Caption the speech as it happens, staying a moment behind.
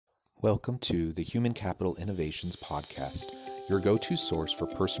Welcome to the Human Capital Innovations Podcast, your go-to source for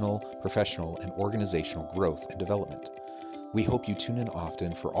personal, professional, and organizational growth and development. We hope you tune in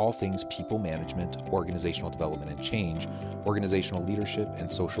often for all things people management, organizational development and change, organizational leadership,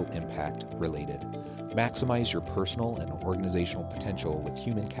 and social impact related. Maximize your personal and organizational potential with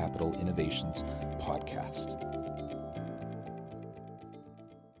Human Capital Innovations Podcast.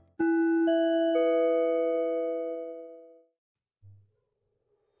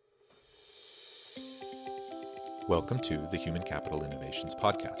 Welcome to the Human Capital Innovations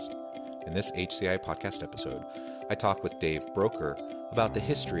Podcast. In this HCI podcast episode, I talk with Dave Broker about the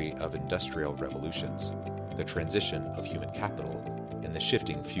history of industrial revolutions, the transition of human capital, and the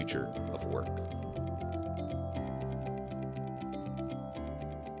shifting future of work.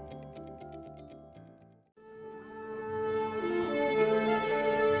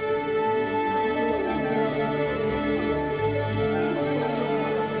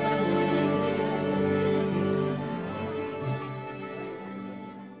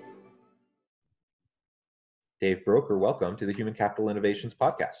 Dave Broker, welcome to the Human Capital Innovations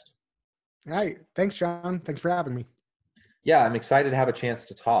Podcast. Hi, thanks, John. Thanks for having me. Yeah, I'm excited to have a chance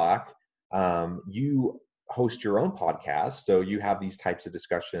to talk. You host your own podcast, so you have these types of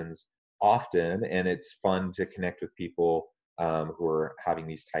discussions often, and it's fun to connect with people who are having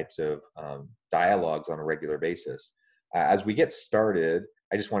these types of dialogues on a regular basis. As we get started,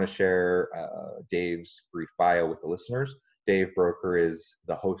 I just want to share Dave's brief bio with the listeners. Dave Broker is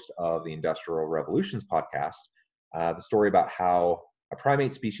the host of the Industrial Revolutions podcast, the story about how a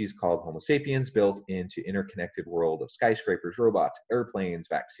primate species called Homo sapiens built into interconnected world of skyscrapers, robots, airplanes,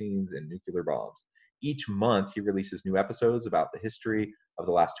 vaccines, and nuclear bombs. Each month, he releases new episodes about the history of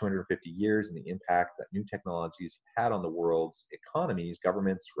the last 250 years and the impact that new technologies had on the world's economies,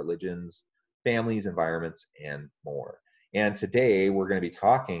 governments, religions, families, environments, and more. And today, we're going to be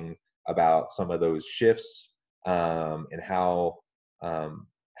talking about some of those shifts and how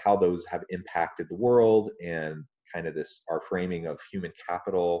those have impacted the world, and kind of our framing of human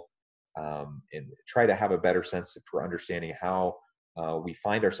capital, and try to have a better sense for understanding how we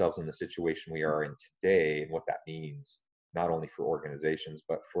find ourselves in the situation we are in today, and what that means not only for organizations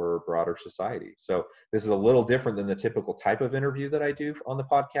but for broader society. So this is a little different than the typical type of interview that I do on the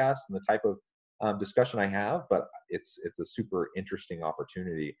podcast and the type of discussion I have, but it's a super interesting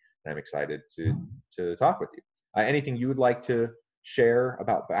opportunity, and I'm excited to talk with you. Anything you would like to share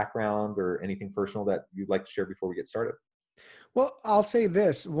about background or anything personal that you'd like to share before we get started? Well, I'll say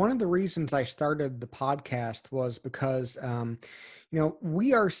this. One of the reasons I started the podcast was because,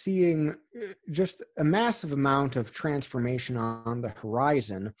 we are seeing just a massive amount of transformation on the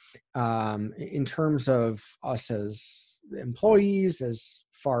horizon in terms of us as employees, as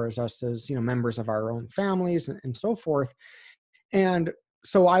far as us as, members of our own families and so forth. And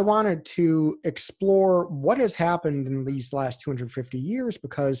so I wanted to explore what has happened in these last 250 years,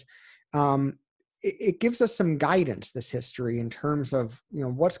 because it gives us some guidance, this history, in terms of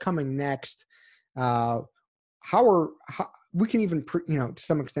what's coming next. How we can even to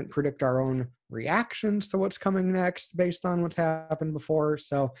some extent predict our own reactions to what's coming next based on what's happened before.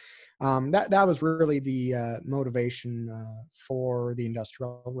 So that was really the motivation for the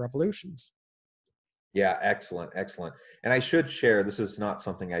Industrial Revolutions. Yeah, excellent. And I should share, this is not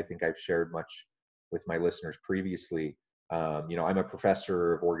something I think I've shared much with my listeners previously. I'm a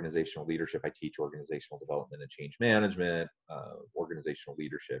professor of organizational leadership. I teach organizational development and change management, organizational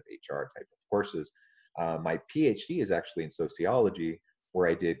leadership, HR type of courses. My PhD is actually in sociology, where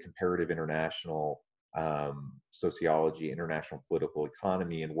I did comparative international sociology, international political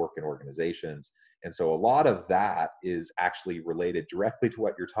economy, and work in organizations. And so a lot of that is actually related directly to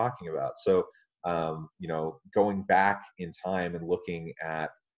what you're talking about. So going back in time and looking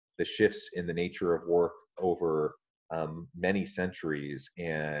at the shifts in the nature of work over many centuries,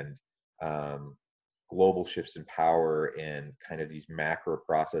 and global shifts in power, and kind of these macro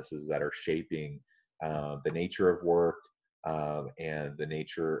processes that are shaping the nature of work, and the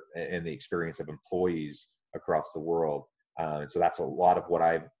nature and the experience of employees across the world. And so that's a lot of what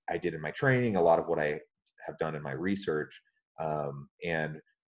I did in my training, a lot of what I have done in my research.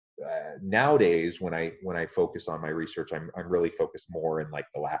 Nowadays, when I focus on my research, I'm really focused more in like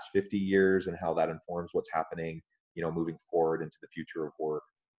the last 50 years and how that informs what's happening, moving forward into the future of work.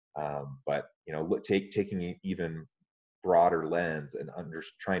 But taking an even broader lens and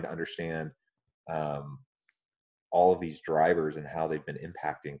trying to understand all of these drivers and how they've been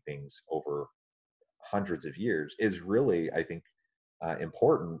impacting things over hundreds of years is really, I think,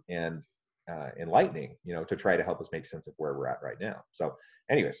 important and enlightening, to try to help us make sense of where we're at right now. So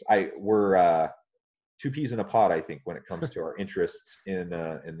anyways, two peas in a pod, I think, when it comes to our interests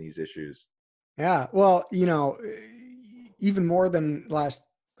in these issues. Yeah. Well, even more than last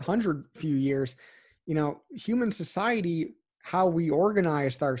few years, human society, how we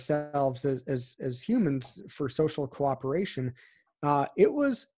organized ourselves as humans for social cooperation, it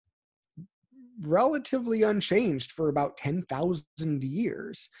was relatively unchanged for about 10,000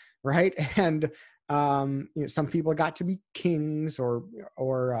 years, right? And some people got to be kings or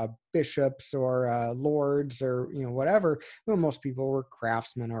bishops or lords or whatever. Well, most people were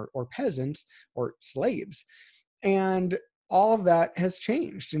craftsmen or peasants or slaves, and all of that has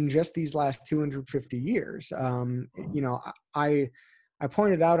changed in just these last 250 years. I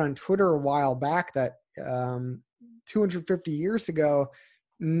pointed out on Twitter a while back that 250 years ago,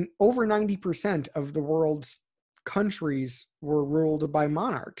 over 90% of the world's countries were ruled by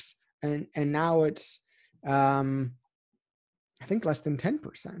monarchs, and now it's I think less than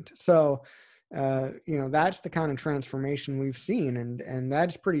 10%. So that's the kind of transformation we've seen, and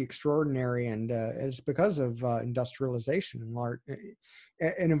that's pretty extraordinary, and it's because of industrialization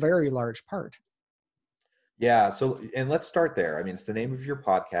in a very large part. Yeah. So, and let's start there. I mean, it's the name of your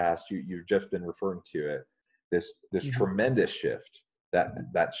podcast. You've just been referring to it. This Mm-hmm. tremendous shift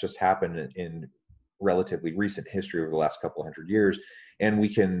that's just happened in relatively recent history over the last couple hundred years, and we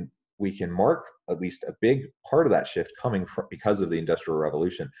can mark at least a big part of that shift coming from because of the Industrial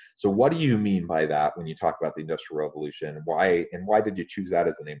Revolution. So, what do you mean by that when you talk about the Industrial Revolution? Why did you choose that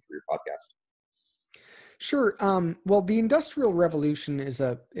as the name for your podcast? Sure. Well, the Industrial Revolution is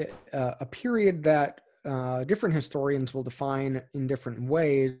a period that different historians will define in different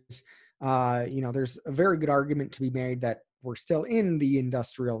ways. There's a very good argument to be made that we're still in the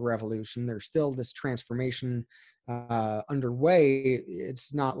Industrial Revolution. There's still this transformation underway.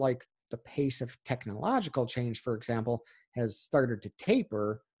 It's not like the pace of technological change, for example, has started to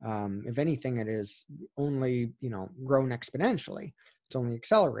taper. If anything, it is only grown exponentially. It's only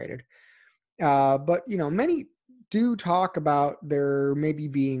accelerated. But many do talk about there maybe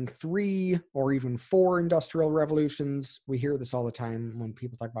being 3 or even 4 industrial revolutions. We hear this all the time when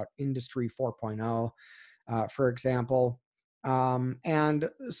people talk about Industry 4.0, for example. And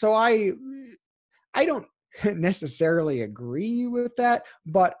so I don't necessarily agree with that,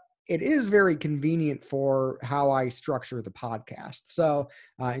 but it is very convenient for how I structure the podcast. So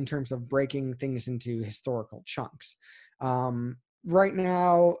in terms of breaking things into historical chunks. Right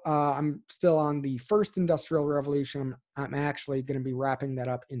now, I'm still on the first industrial revolution. I'm actually going to be wrapping that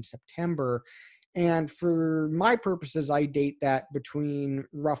up in September. And for my purposes, I date that between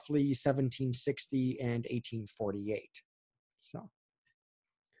roughly 1760 and 1848. So,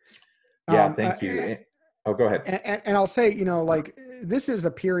 Yeah, thank you. Oh, go ahead. and I'll say, this is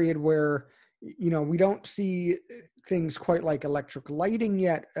a period where, we don't see things quite like electric lighting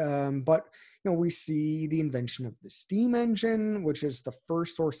yet, but we see the invention of the steam engine, which is the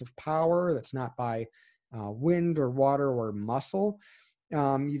first source of power that's not by wind or water or muscle.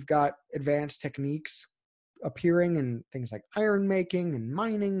 You've got advanced techniques appearing in things like iron making and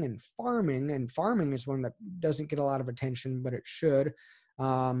mining and farming. And farming is one that doesn't get a lot of attention, but it should.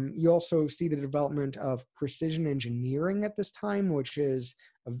 You also see the development of precision engineering at this time, which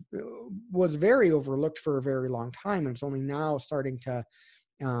was very overlooked for a very long time. And it's only now starting to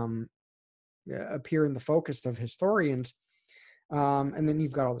appear in the focus of historians. And then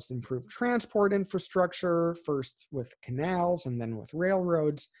you've got all this improved transport infrastructure, first with canals and then with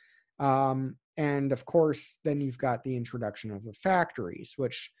railroads. And of course, then you've got the introduction of the factories,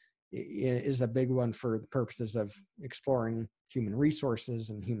 which is a big one for the purposes of exploring human resources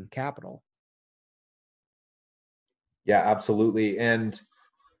and human capital. Yeah, absolutely. And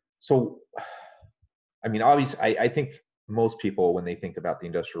so, I mean, obviously, I think most people, when they think about the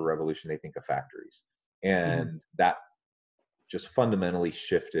Industrial Revolution, they think of factories. And that just fundamentally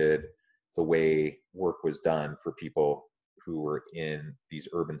shifted the way work was done for people who were in these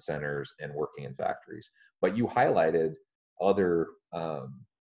urban centers and working in factories. But you highlighted other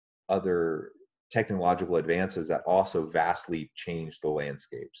technological advances that also vastly changed the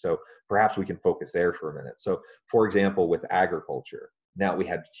landscape. So perhaps we can focus there for a minute. So, for example, with agriculture, now we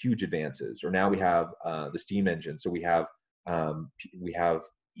had huge advances, or now we have the steam engine. So we have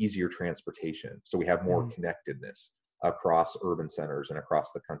easier transportation. So we have more connectedness across urban centers and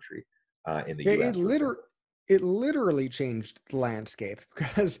across the country in the U.S. It literally changed the landscape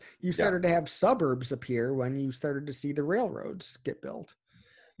because you started to have suburbs appear when you started to see the railroads get built.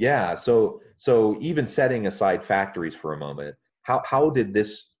 Yeah. So even setting aside factories for a moment, how did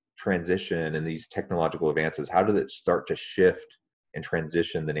this transition and these technological advances, how did it start to shift and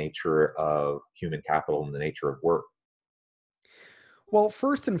transition the nature of human capital and the nature of work? Well,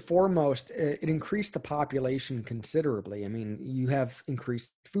 first and foremost, it increased the population considerably. I mean, you have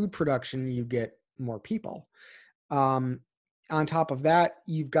increased food production, you get more people. Um, on top of that,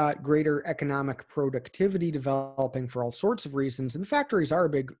 you've got greater economic productivity developing for all sorts of reasons, and factories are a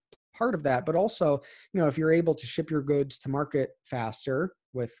big part of that. But also, if you're able to ship your goods to market faster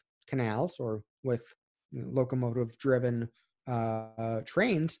with canals or with locomotive-driven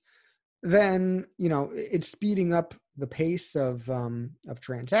trains, then it's speeding up the pace of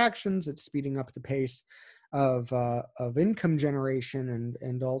transactions. It's speeding up the pace of income generation,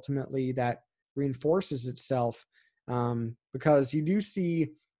 and ultimately that reinforces itself, because you do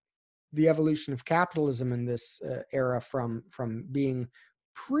see the evolution of capitalism in this era from being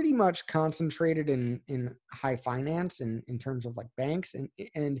pretty much concentrated in high finance and in terms of like banks, and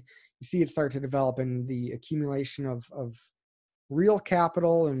you see it start to develop in the accumulation of real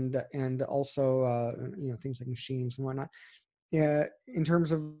capital, and also things like machines and whatnot, in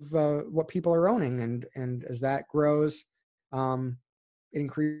terms of what people are owning, and as that grows, it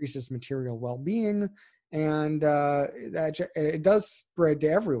increases material well-being, and it does spread to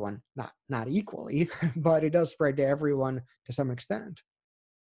everyone, not equally, but it does spread to everyone to some extent.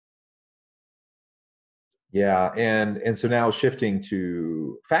 Yeah, and so now shifting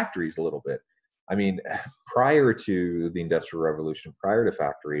to factories a little bit. I mean, prior to the Industrial Revolution, prior to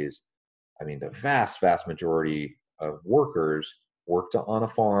factories, I mean, the vast majority of workers worked on a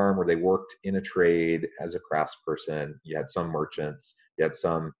farm, or they worked in a trade as a craftsperson. You had some merchants, you had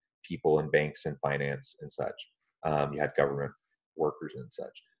some people in banks and finance and such. You had government workers and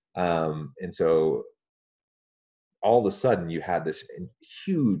such. And so all of a sudden you had this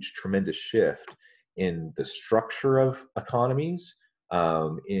huge, tremendous shift in the structure of economies,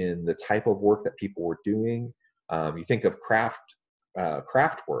 in the type of work that people were doing. You think of craft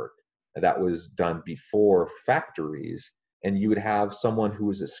work that was done before factories, and you would have someone who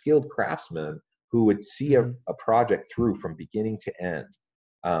was a skilled craftsman who would see Mhm. a project through from beginning to end.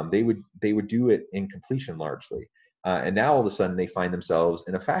 They would do it in completion largely, and now all of a sudden they find themselves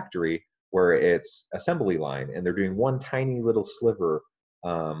in a factory where it's assembly line, and they're doing one tiny little sliver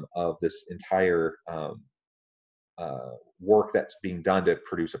of this entire work that's being done to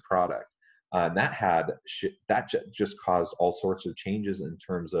produce a product. And just caused all sorts of changes in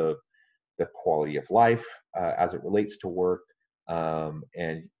terms of the quality of life as it relates to work.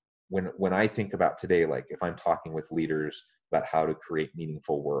 And when I think about today, like if I'm talking with leaders about how to create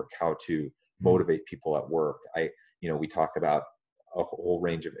meaningful work, how to Mhm. motivate people at work, we talk about a whole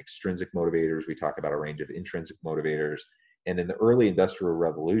range of extrinsic motivators. We talk about a range of intrinsic motivators. And in the early industrial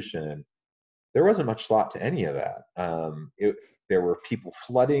revolution, there wasn't much thought to any of that. There were people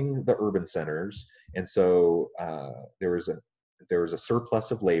flooding the urban centers, and so there was a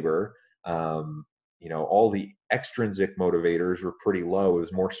surplus of labor. All the extrinsic motivators were pretty low. It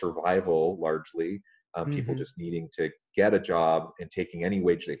was more survival largely. People Mhm. just needing to get a job and taking any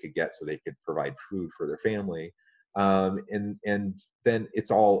wage they could get so they could provide food for their family. And then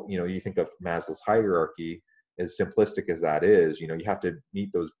it's all, you think of Maslow's hierarchy, as simplistic as that is, you have to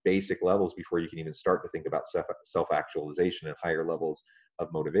meet those basic levels before you can even start to think about self-actualization and higher levels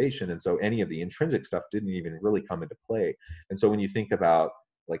of motivation. And so any of the intrinsic stuff didn't even really come into play. And so when you think about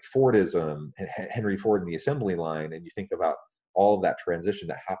like Fordism and Henry Ford and the assembly line, and you think about all of that transition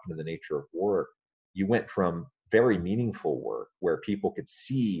that happened in the nature of work, you went from very meaningful work where people could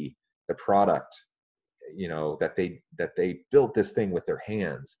see the product, that they built this thing with their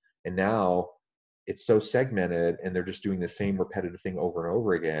hands, and now it's so segmented and they're just doing the same repetitive thing over and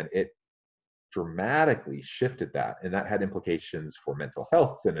over again. It dramatically shifted that, and that had implications for mental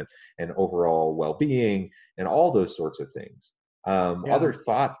health and overall well-being and all those sorts of things. Yeah. Other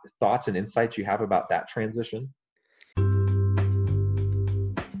thoughts and insights you have about that transition?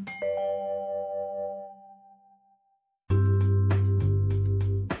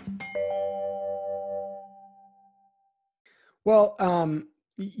 Well,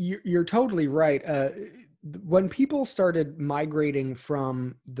 you're totally right. When people started migrating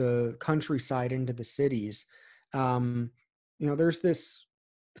from the countryside into the cities, um, there's this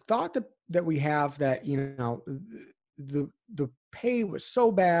thought that we have that the pay was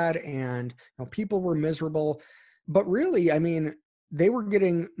so bad, and people were miserable, but really, I mean, they were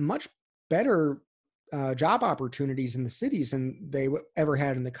getting much better job opportunities in the cities than they ever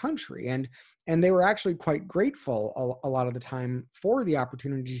had in the country, and they were actually quite grateful a lot of the time for the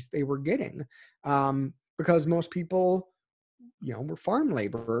opportunities they were getting, because most people were farm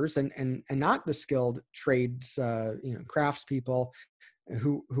laborers, and not the skilled trades, craftspeople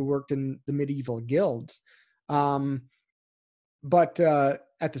who worked in the medieval guilds. Um, but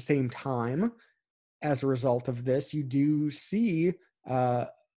at the same time, as a result of this, you do see uh,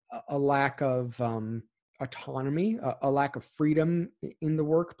 a lack of autonomy, a lack of freedom in the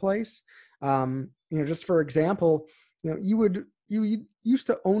workplace. Just for example, you used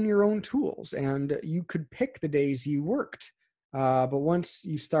to own your own tools, and you could pick the days you worked. But once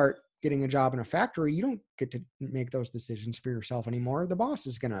you start getting a job in a factory, you don't get to make those decisions for yourself anymore. The boss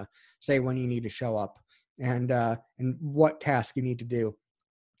is going to say when you need to show up and what task you need to do.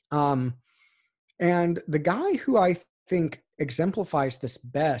 And the guy who I think exemplifies this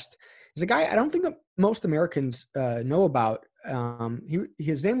best is a guy I don't think most Americans know about.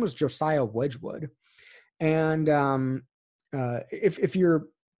 His name was Josiah Wedgwood. And if you're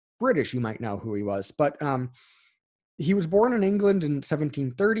British, you might know who he was. But he was born in England in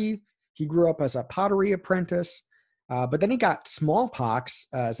 1730. He grew up as a pottery apprentice. But then he got smallpox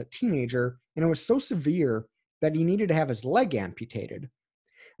as a teenager, and it was so severe that he needed to have his leg amputated.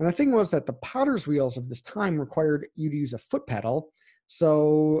 And the thing was that the potter's wheels of this time required you to use a foot pedal.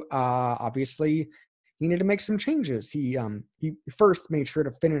 So obviously, he needed to make some changes. He first made sure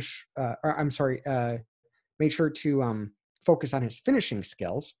to made sure to focus on his finishing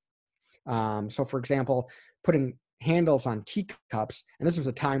skills. So, for example, putting handles on teacups, and this was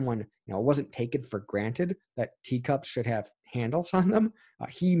a time when it wasn't taken for granted that teacups should have handles on them.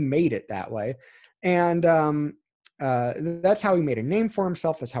 He made it that way, and that's how he made a name for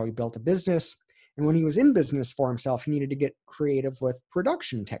himself. That's how he built a business. And when he was in business for himself, he needed to get creative with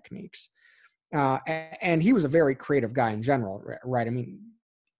production techniques. And he was a very creative guy in general, right? I mean,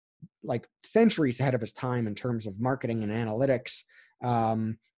 like centuries ahead of his time in terms of marketing and analytics.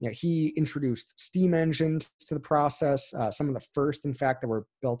 He introduced steam engines to the process. Some of the first, in fact, that were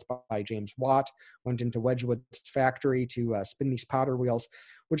built by James Watt went into Wedgwood's factory to spin these powder wheels,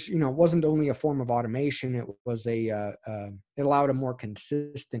 which wasn't only a form of automation. It was it allowed a more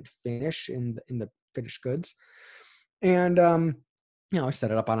consistent finish in the finished goods, and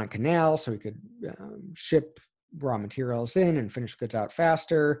set it up on a canal so he could ship raw materials in and finish goods out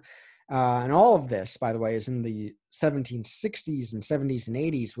faster. And all of this, by the way, is in the 1760s and 70s and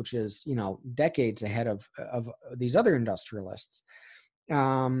 80s, which is, decades ahead of these other industrialists.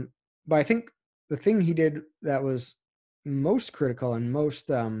 But I think the thing he did that was most critical and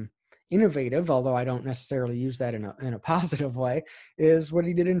most innovative, although I don't necessarily use that in a positive way, is what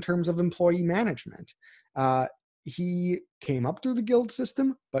he did in terms of employee management. He came up through the guild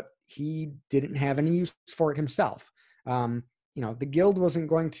system, but he didn't have any use for it himself. The guild wasn't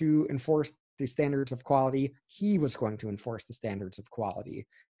going to enforce the standards of quality. He was going to enforce the standards of quality.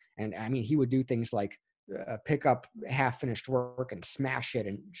 And I mean, he would do things like pick up half-finished work and smash it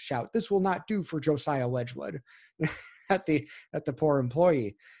and shout, "This will not do for Josiah Wedgwood," at the poor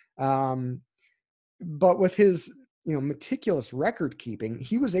employee. But with his meticulous record keeping,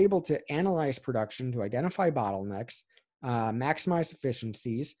 he was able to analyze production to identify bottlenecks, maximize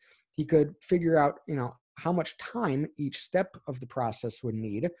efficiencies. He could figure out how much time each step of the process would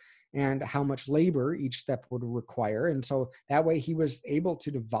need and how much labor each step would require. And so that way he was able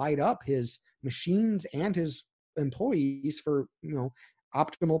to divide up his machines and his employees for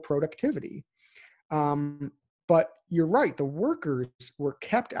optimal productivity. But you're right, the workers were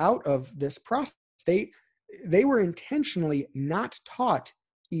kept out of this process. They were intentionally not taught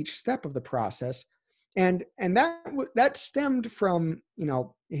each step of the process, and that stemmed from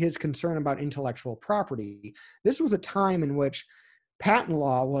his concern about intellectual property. This was a time in which patent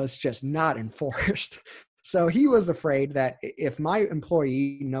law was just not enforced. So he was afraid that if my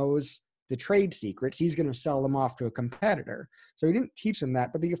employee knows the trade secrets, he's going to sell them off to a competitor. So he didn't teach them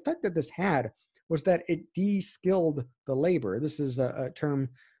that. But the effect that this had was that it de-skilled the labor. This is a term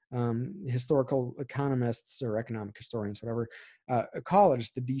historical economists or economic historians, whatever, call it,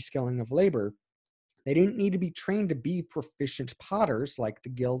 is the de-skilling of labor. They didn't need to be trained to be proficient potters like the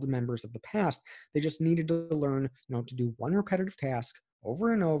guild members of the past. They just needed to learn, to do one repetitive task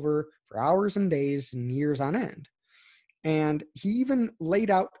over and over for hours and days and years on end. And he even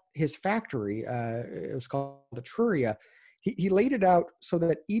laid out his factory. It was called the Truria. He laid it out so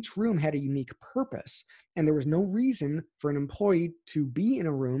that each room had a unique purpose, and there was no reason for an employee to be in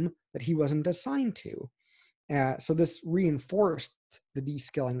a room that he wasn't assigned to. So this reinforced the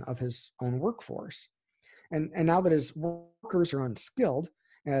de-skilling of his own workforce. And now that his workers are unskilled,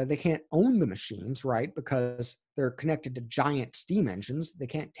 they can't own the machines, right? Because they're connected to giant steam engines. They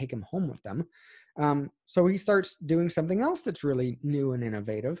can't take them home with them. So he starts doing something else that's really new and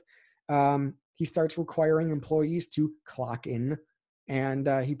innovative. He starts requiring employees to clock in, and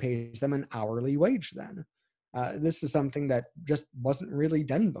he pays them an hourly wage then. This is something that just wasn't really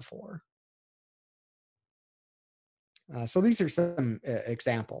done before. So these are some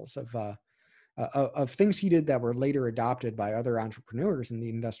examples of of things he did that were later adopted by other entrepreneurs in the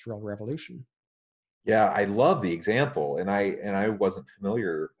Industrial Revolution. Yeah, I love the example, and I wasn't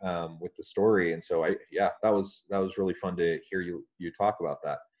familiar with the story, and so that was really fun to hear you talk about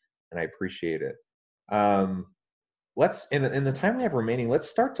that, and I appreciate it. Um, let's in the time we have remaining, let's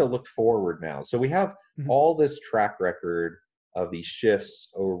start to look forward now. So we have Mhm. all this track record of these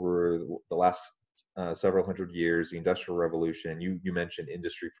shifts over the last several hundred years, the Industrial Revolution. You mentioned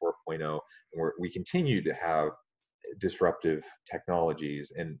Industry 4.0, and we continue to have disruptive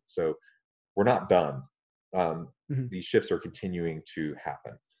technologies, and so we're not done. Um, Mhm. these shifts are continuing to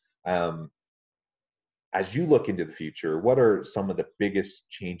happen. Um, as you look into the future, what are some of the biggest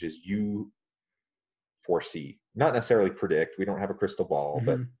changes you foresee? Not necessarily predict. We don't have a crystal ball,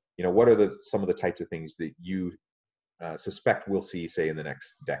 but Mhm. what are some of the types of things that you suspect we'll see, say, in the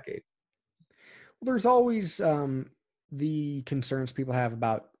next decade? There's always the concerns people have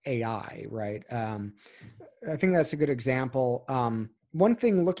about AI, right? I think that's a good example. One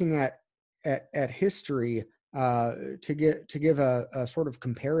thing looking at history to give a sort of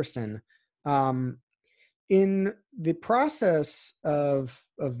comparison, um, in the process of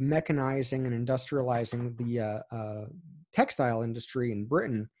mechanizing and industrializing the textile industry in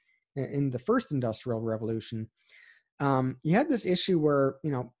Britain in the first industrial revolution, you had this issue where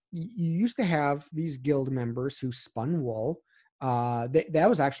you used to have these guild members who spun wool. That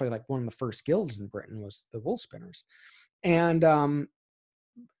was actually like one of the first guilds in Britain was the wool spinners, and so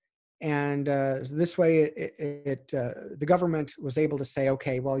this way the government was able to say,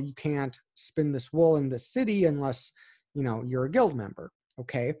 okay, well, you can't spin this wool in this city unless you're a guild member.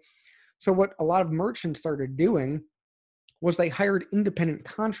 Okay, so what a lot of merchants started doing was they hired independent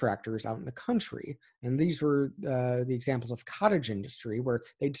contractors out in the country. And these were the examples of cottage industry, where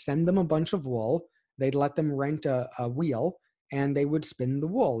they'd send them a bunch of wool, they'd let them rent a wheel, and they would spin the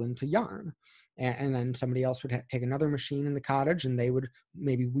wool into yarn. And then somebody else would take another machine in the cottage, and they would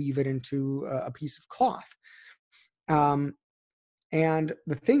maybe weave it into a piece of cloth. Um, and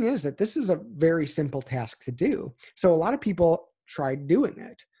the thing is that this is a very simple task to do. So a lot of people tried doing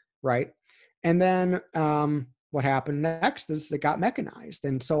it, right? And then what happened next is it got mechanized.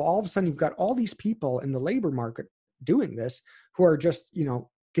 And so all of a sudden you've got all these people in the labor market doing this who are just,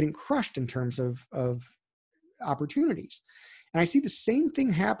 getting crushed in terms of opportunities. And I see the same thing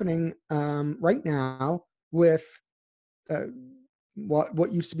happening right now with uh,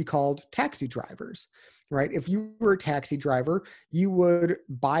 what used to be called taxi drivers, right? If you were a taxi driver, you would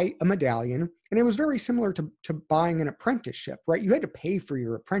buy a medallion, and it was very similar to buying an apprenticeship, right? You had to pay for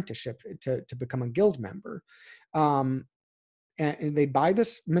your apprenticeship to become a guild member. Um, and they'd buy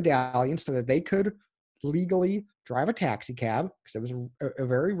this medallion so that they could legally drive a taxi cab, because it was a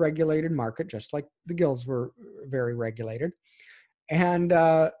very regulated market, just like the guilds were very regulated. And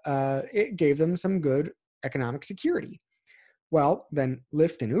it gave them some good economic security. Well, then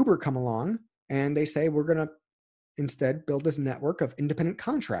Lyft and Uber come along and they say, we're going to instead build this network of independent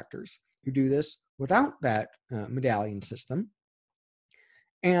contractors who do this without that medallion system.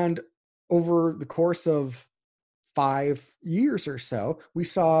 And over the course of 5 years or so, we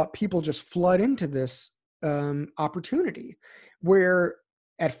saw people just flood into this opportunity where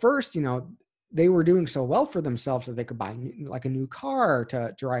at first, they were doing so well for themselves that they could buy like a new car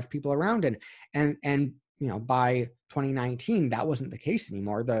to drive people around in. And by 2019, that wasn't the case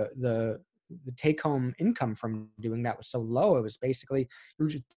anymore. The take home income from doing that was so low. It was basically, you were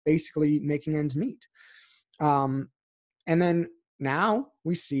just basically making ends meet. Um, and then now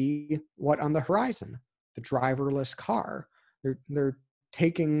we see what on the horizon, the driverless car. They're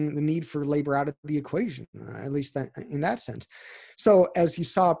taking the need for labor out of the equation, at least in that sense. So as you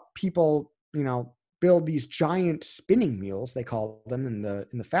saw people, build these giant spinning mules, they call them in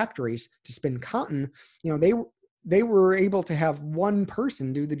the factories to spin cotton, they were able to have one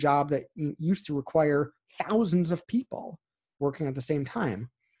person do the job that used to require thousands of people working at the same time.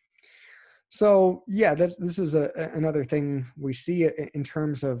 So yeah, this is another thing we see in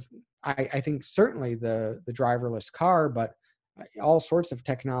terms of, I think certainly the driverless car, but all sorts of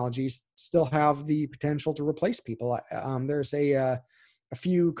technologies still have the potential to replace people. There's a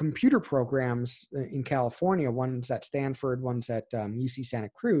few computer programs in California. One's at Stanford, one's at UC Santa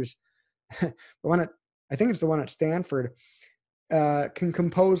Cruz. The one at, I think it's the one at Stanford, can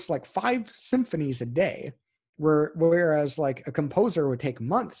compose like 5 symphonies a day, whereas like a composer would take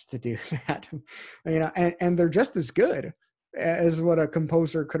months to do that. And they're just as good as what a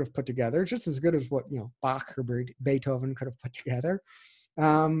composer could have put together, just as good as what Bach or Beethoven could have put together.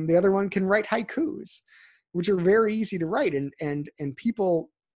 The other one can write haikus, which are very easy to write, and people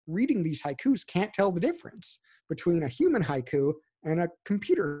reading these haikus can't tell the difference between a human haiku and a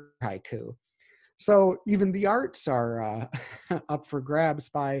computer haiku. So even the arts are up for grabs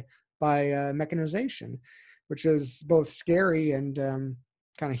by mechanization, which is both scary and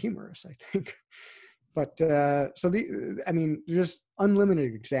kind of humorous, I think. But I mean, just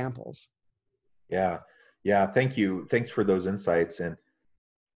unlimited examples. Yeah. Yeah. Thank you. Thanks for those insights. And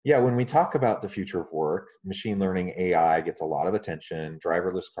yeah, when we talk about the future of work, machine learning, AI gets a lot of attention.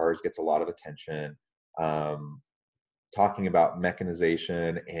 Driverless cars gets a lot of attention. Um, Talking about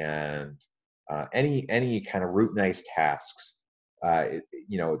mechanization and any kind of routinized tasks,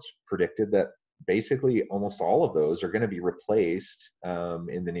 it's predicted that basically almost all of those are going to be replaced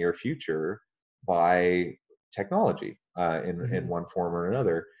in the near future by technology in Hmm. one form or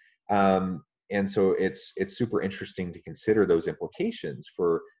another. And so it's super interesting to consider those implications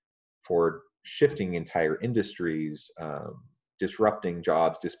for shifting entire industries, disrupting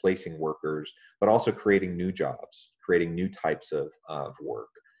jobs, displacing workers, but also creating new jobs, creating new types of work.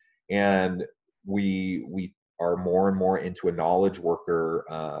 And we are more and more into a knowledge worker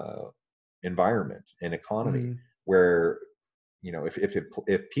environment and economy Hmm. where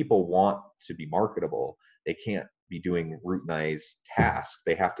if people want to be marketable, they can't be doing routinized tasks.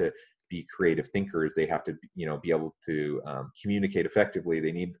 They have to be creative thinkers. They have to be able to communicate effectively.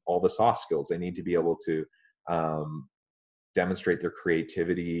 They need all the soft skills. They need to be able to um, demonstrate their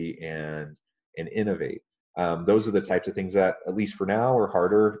creativity and innovate. Those are the types of things that, at least for now, are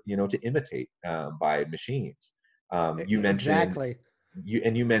harder, to imitate by machines. You mentioned Exactly.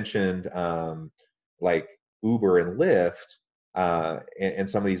 you mentioned like Uber and Lyft, and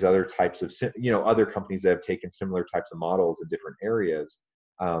some of these other types of other companies that have taken similar types of models in different areas.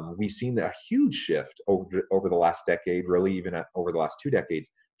 We've seen a huge shift over the last decade, really even over the last 2 decades,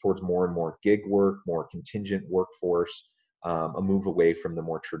 towards more and more gig work, more contingent workforce, a move away from the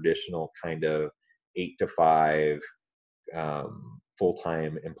more traditional kind of 8 to 5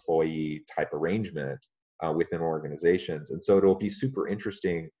 full-time employee type arrangement within organizations. And so it'll be super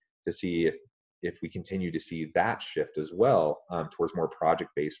interesting to see if we continue to see that shift as well, towards more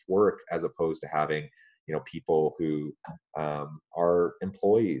project-based work, as opposed to having people who are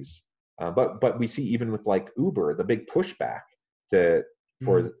employees. But we see, even with like Uber, the big pushback to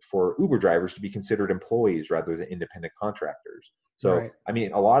Mhm. for Uber drivers to be considered employees rather than independent contractors. So Right. I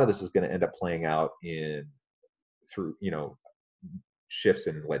mean, a lot of this is going to end up playing out in through shifts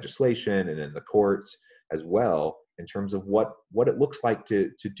in legislation and in the courts as well, in terms of what it looks like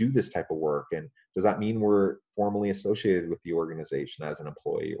to do this type of work, and does that mean we're formally associated with the organization as an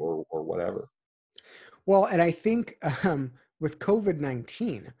employee or whatever. Well, and I think with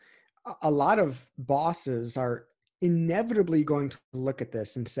COVID-19, a lot of bosses are inevitably going to look at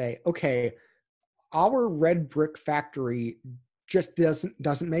this and say, okay, our red brick factory just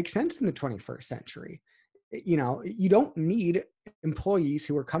doesn't make sense in the 21st century. You don't need employees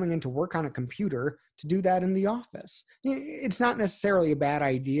who are coming in to work on a computer to do that in the office. It's not necessarily a bad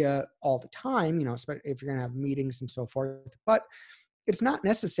idea all the time, especially if you're going to have meetings and so forth, but it's not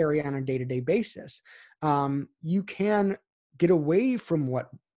necessary on a day-to-day basis. You can get away from what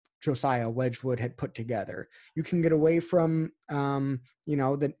Josiah Wedgwood had put together. You can get away from the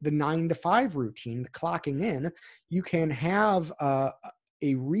 9 to 5 routine, the clocking in. You can have a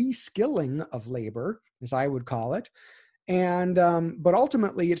reskilling of labor, as I would call it, and but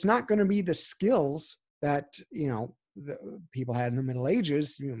ultimately, it's not going to be the skills that the people had in the Middle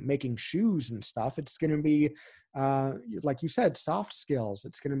Ages, making shoes and stuff. It's going to be, like you said, soft skills.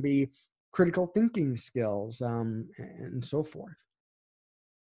 It's going to be critical thinking skills, and so forth.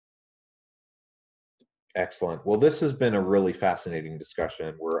 Excellent. Well, this has been a really fascinating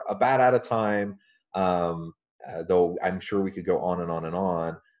discussion. We're about out of time, though I'm sure we could go on and on and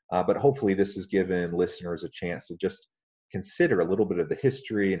on. But hopefully, this has given listeners a chance to just consider a little bit of the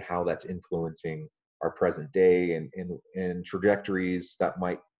history and how that's influencing our present day, and trajectories that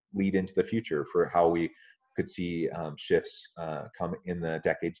might lead into the future for how we could see shifts come in the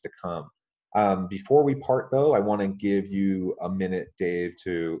decades to come. Before we part, though, I want to give you a minute, Dave,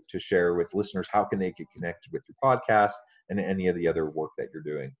 to share with listeners how can they get connected with your podcast and any of the other work that you're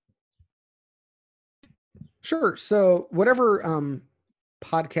doing. Sure. So whatever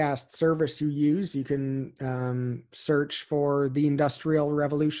podcast service you use, you can search for the Industrial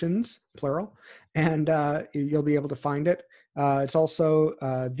Revolutions, plural, and you'll be able to find it. It's also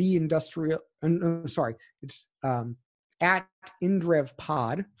the Industrial, sorry, it's at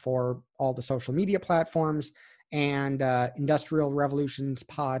IndrevPod for all the social media platforms, and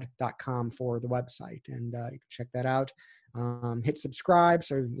industrialrevolutionspod.com for the website. And you can check that out. Hit subscribe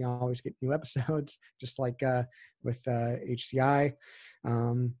so you always get new episodes, just like with HCI.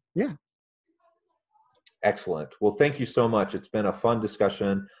 Yeah. Excellent. Well, thank you so much. It's been a fun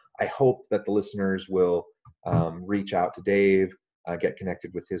discussion. I hope that the listeners will reach out to Dave, get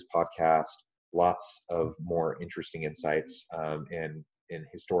connected with his podcast. Lots of more interesting insights in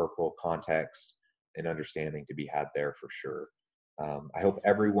historical context and understanding to be had there for sure. I hope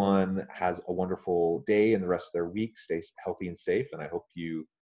everyone has a wonderful day and the rest of their week. Stay healthy and safe, and I hope you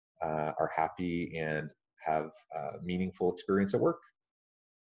are happy and have a meaningful experience at work.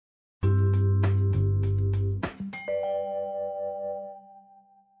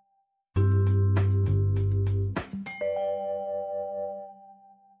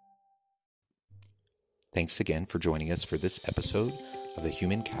 Thanks again for joining us for this episode of the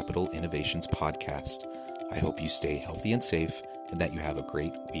Human Capital Innovations Podcast. I hope you stay healthy and safe and that you have a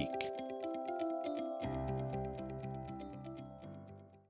great week.